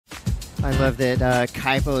I love that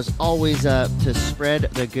Kaipo's always up to spread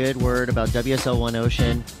the good word about WSL One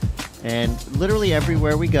Ocean, and literally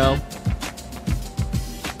everywhere we go,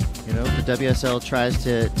 you know, the WSL tries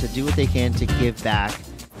to do what they can to give back.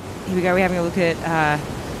 Here we go, we're having a look at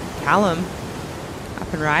Callum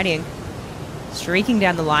up and riding, streaking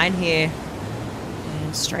down the line here,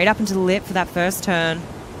 and straight up into the lip for that first turn.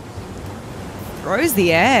 Throws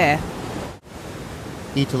the air.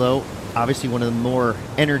 Italo, obviously one of the more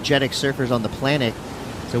energetic surfers on the planet,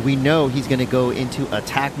 so we know he's going to go into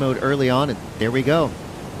attack mode early on, and there we go.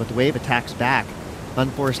 But the wave attacks back.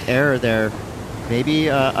 Unforced error there. Maybe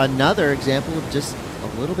another example of just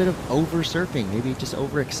a little bit of over surfing, maybe just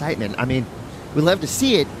over excitement. I mean, we love to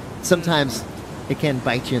see it. Sometimes it can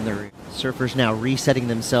bite you in the rear. Surfers now resetting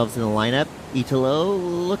themselves in the lineup. Italo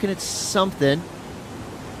looking at something.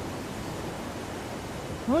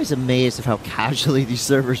 I'm always amazed of how casually these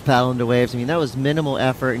surfers paddle into waves. I mean, that was minimal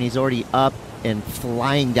effort, and he's already up and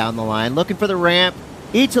flying down the line, looking for the ramp.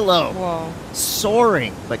 Italo, whoa,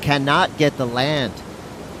 soaring, but cannot get the land.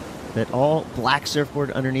 That all black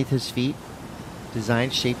surfboard underneath his feet,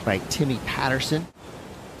 designed, shaped by Timmy Patterson.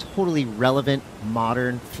 Totally relevant,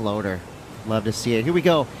 modern floater. Love to see it. Here we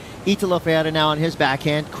go. Italo Ferreira now on his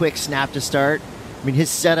backhand. Quick snap to start. I mean, his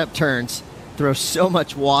setup turns, throws so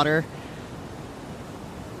much water.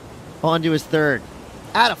 On to his third.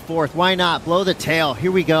 Add a fourth. Why not? Blow the tail.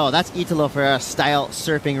 Here we go. That's Italo Ferreira style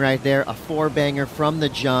surfing right there. A four-banger from the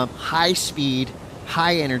jump. High speed,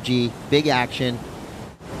 high energy, big action.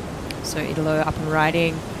 So Italo up and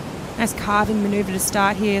riding. Nice carving maneuver to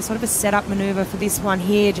start here. Sort of a setup maneuver for this one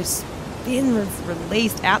here. Just fin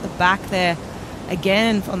released out the back there.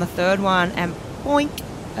 Again on the third one. And boink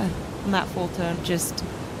on that full turn. Just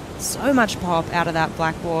so much pop out of that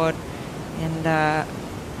blackboard. And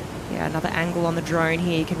yeah, another angle on the drone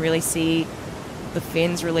here. You can really see the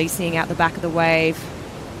fins releasing out the back of the wave.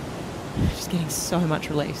 Just getting so much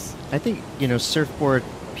release. I think, you know, surfboard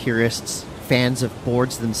purists, fans of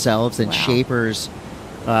boards themselves and shapers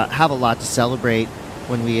have a lot to celebrate.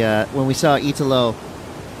 When we saw Italo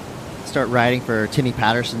start riding for Timmy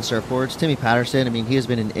Patterson surfboards. Timmy Patterson, I mean, he has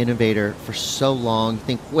been an innovator for so long.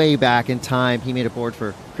 Think way back in time, he made a board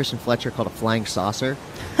for Christian Fletcher called a Flying Saucer,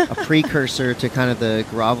 a precursor to kind of the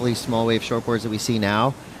grovelly small wave shortboards that we see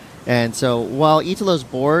now. And so while Italo's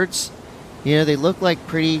boards, you know, they look like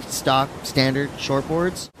pretty stock standard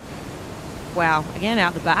shortboards. Wow, again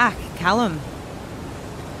out the back, Callum.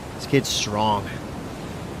 This kid's strong.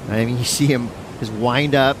 I mean, you see him, his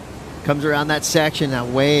wind up, comes around that section, that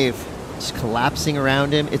wave, just collapsing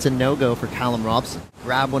around him. It's a no-go for Callum Robson.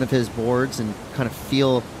 Grab one of his boards and kind of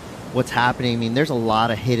feel what's happening. I mean, there's a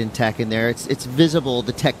lot of hidden tech in there. It's visible,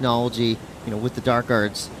 the technology, you know, with the Dark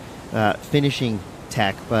Arts finishing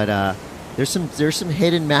tech, but there's some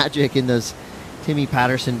hidden magic in those Timmy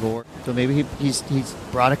Patterson boards. So maybe he's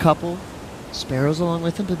brought a couple sparrows along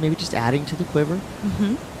with him, but maybe just adding to the quiver.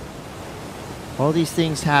 All these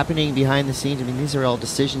things happening behind the scenes. I mean, these are all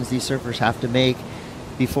decisions these surfers have to make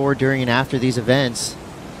before, during, and after these events.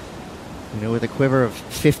 You know, with a quiver of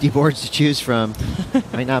 50 boards to choose from,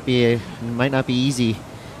 might not be easy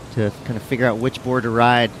to kind of figure out which board to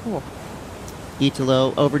ride.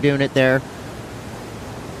 Italo overdoing it there.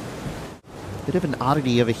 Bit of an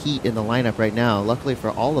oddity of a heat in the lineup right now. Luckily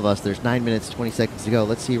for all of us, there's 9 minutes, 20 seconds to go.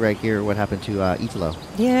 Let's see right here what happened to Italo.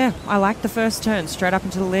 Yeah, I like the first turn. Straight up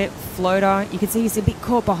into the lip, floater. You can see he's a bit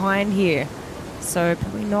caught behind here. So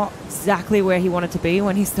probably not exactly where he wanted to be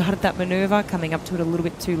when he started that maneuver, coming up to it a little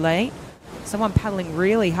bit too late. Someone paddling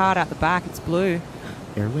really hard out the back. It's blue.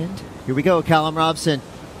 Airwind. Here we go, Callum Robson.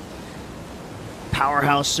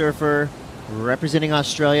 Powerhouse surfer, representing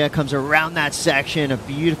Australia, comes around that section. A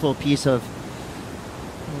beautiful piece of,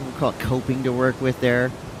 we'll call it coping to work with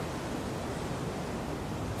there.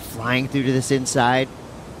 Flying through to this inside.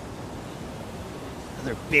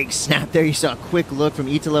 Another big snap there. You saw a quick look from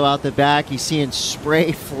Italo out the back. He's seeing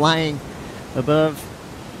spray flying above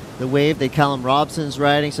the wave that Callum Robson's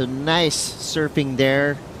riding. So nice surfing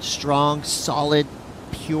there. Strong, solid,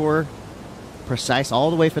 pure, precise all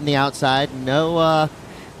the way from the outside. No,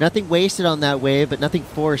 nothing wasted on that wave, but nothing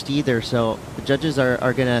forced either. So the judges are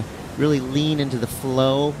going to really lean into the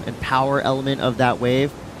flow and power element of that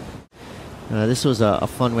wave. This was a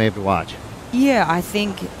fun wave to watch. Yeah, I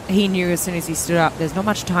think he knew as soon as he stood up, there's not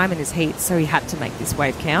much time in his heat, so he had to make this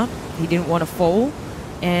wave count. He didn't want to fall,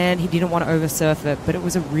 and he didn't want to oversurf it, but it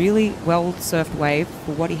was a really well-surfed wave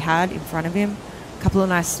for what he had in front of him. A couple of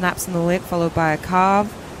nice snaps in the lip, followed by a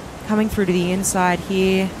carve. Coming through to the inside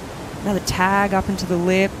here. Another tag up into the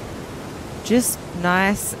lip. Just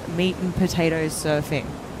nice meat and potatoes surfing.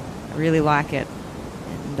 I really like it.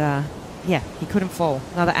 And yeah, he couldn't fall.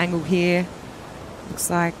 Another angle here. Looks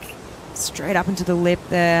like straight up into the lip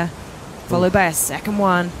there, followed by a second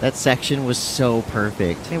one. That section was so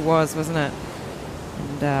perfect. It was, wasn't it?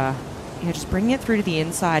 And yeah, just bringing it through to the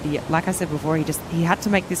inside. Like I said before, he had to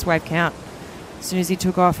make this wave count. As soon as he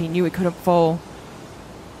took off, he knew he couldn't fall.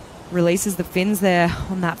 Releases the fins there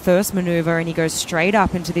on that first maneuver, and he goes straight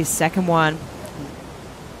up into this second one.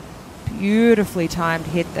 Beautifully timed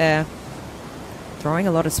hit there. Throwing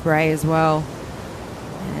a lot of spray as well.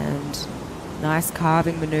 And nice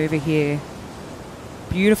carving maneuver here.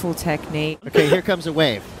 Beautiful technique. Okay, here comes a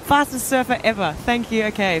wave. Fastest surfer ever. Thank you.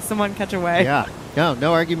 Okay, someone catch a wave. Yeah,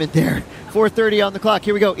 no argument there. 4:30 on the clock.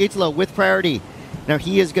 Here we go. Italo with priority. Now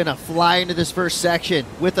he is going to fly into this first section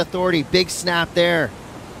with authority. Big snap there.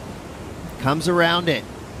 Comes around it.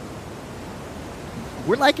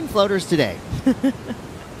 We're liking floaters today.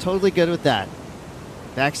 Totally good with that.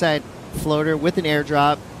 Backside floater with an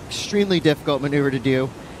airdrop. Extremely difficult maneuver to do.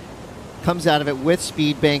 Comes out of it with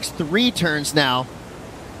speed, banks 3 turns now.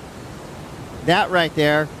 That right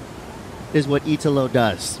there is what Italo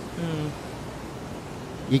does.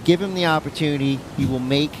 You give him the opportunity, he will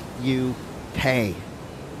make you pay.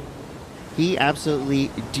 He absolutely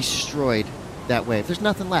destroyed that wave. There's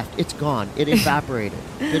nothing left. It's gone. It evaporated.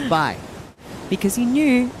 Goodbye. Because he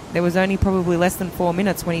knew there was only probably less than 4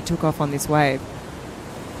 minutes when he took off on this wave.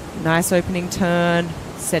 Nice opening turn,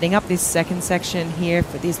 setting up this second section here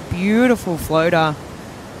for this beautiful floater.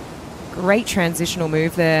 Great transitional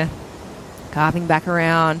move there. Carving back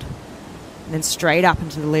around and then straight up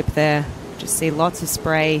into the lip there. Just see lots of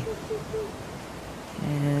spray.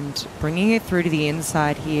 And bringing it through to the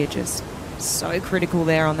inside here, just so critical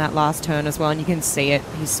there on that last turn as well. And you can see it.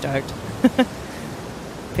 He's stoked.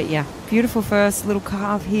 But yeah, beautiful first little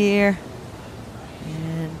carve here.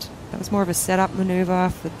 And that was more of a setup maneuver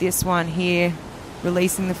for this one here.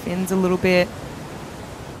 Releasing the fins a little bit.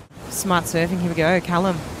 Smart surfing. Here we go,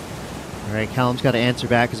 Callum. All right, Callum's got to answer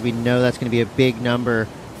back because we know that's going to be a big number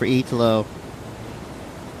for Italo.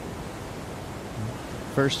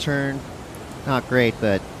 First turn, not great,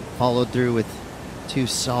 but followed through with 2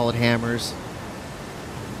 solid hammers.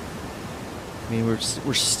 I mean,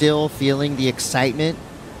 we're still feeling the excitement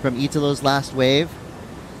from Italo's last wave.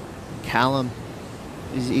 Callum,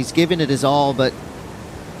 he's given it his all, but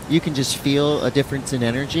you can just feel a difference in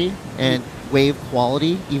energy and wave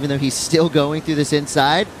quality, even though he's still going through this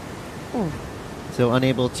inside. So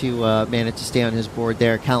unable to manage to stay on his board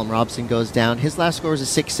there. Callum Robson goes down. His last score was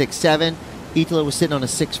a 6.67. Italo was sitting on a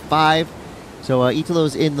 6.5. So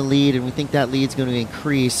Italo's in the lead, and we think that lead's going to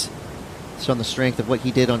increase just on the strength of what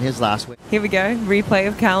he did on his last wave. Here we go, replay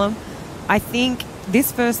of Callum. I think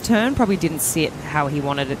this first turn probably didn't sit how he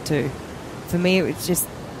wanted it to. For me, it was just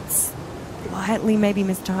slightly maybe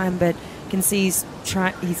mistimed, but you can see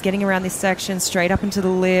he's getting around this section, straight up into the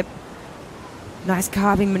lip. Nice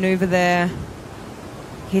carving maneuver there.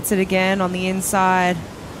 Hits it again on the inside.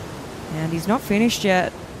 And he's not finished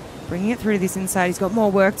yet. Bringing it through to this inside. He's got more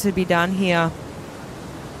work to be done here.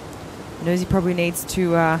 He knows he probably needs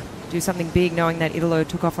to do something big, knowing that Italo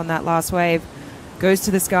took off on that last wave. Goes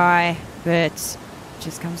to the sky, but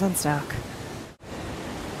just comes unstuck.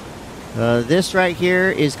 This right here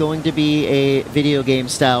is going to be a video game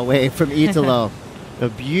style wave from Italo. A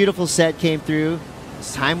beautiful set came through.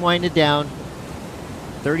 As time winded down.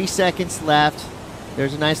 30 seconds left.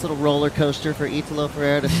 There's a nice little roller coaster for Italo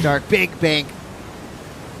Ferreira to start. Big bank.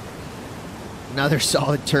 Another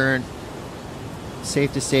solid turn.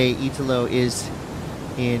 Safe to say Italo is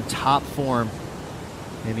in top form.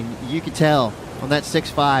 I mean, you could tell on that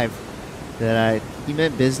 6.5 that he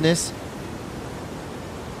meant business.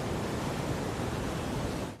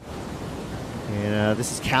 And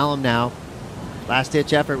this is Callum now. Last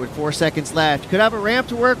ditch effort with 4 seconds left. Could have a ramp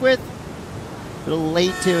to work with. A little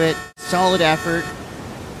late to it. Solid effort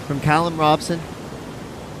from Callum Robson.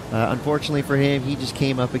 Unfortunately for him, he just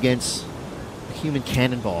came up against a human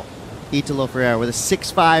cannonball. Italo Ferreira with a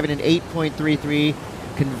 6.5 and an 8.33.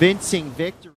 Convincing victory.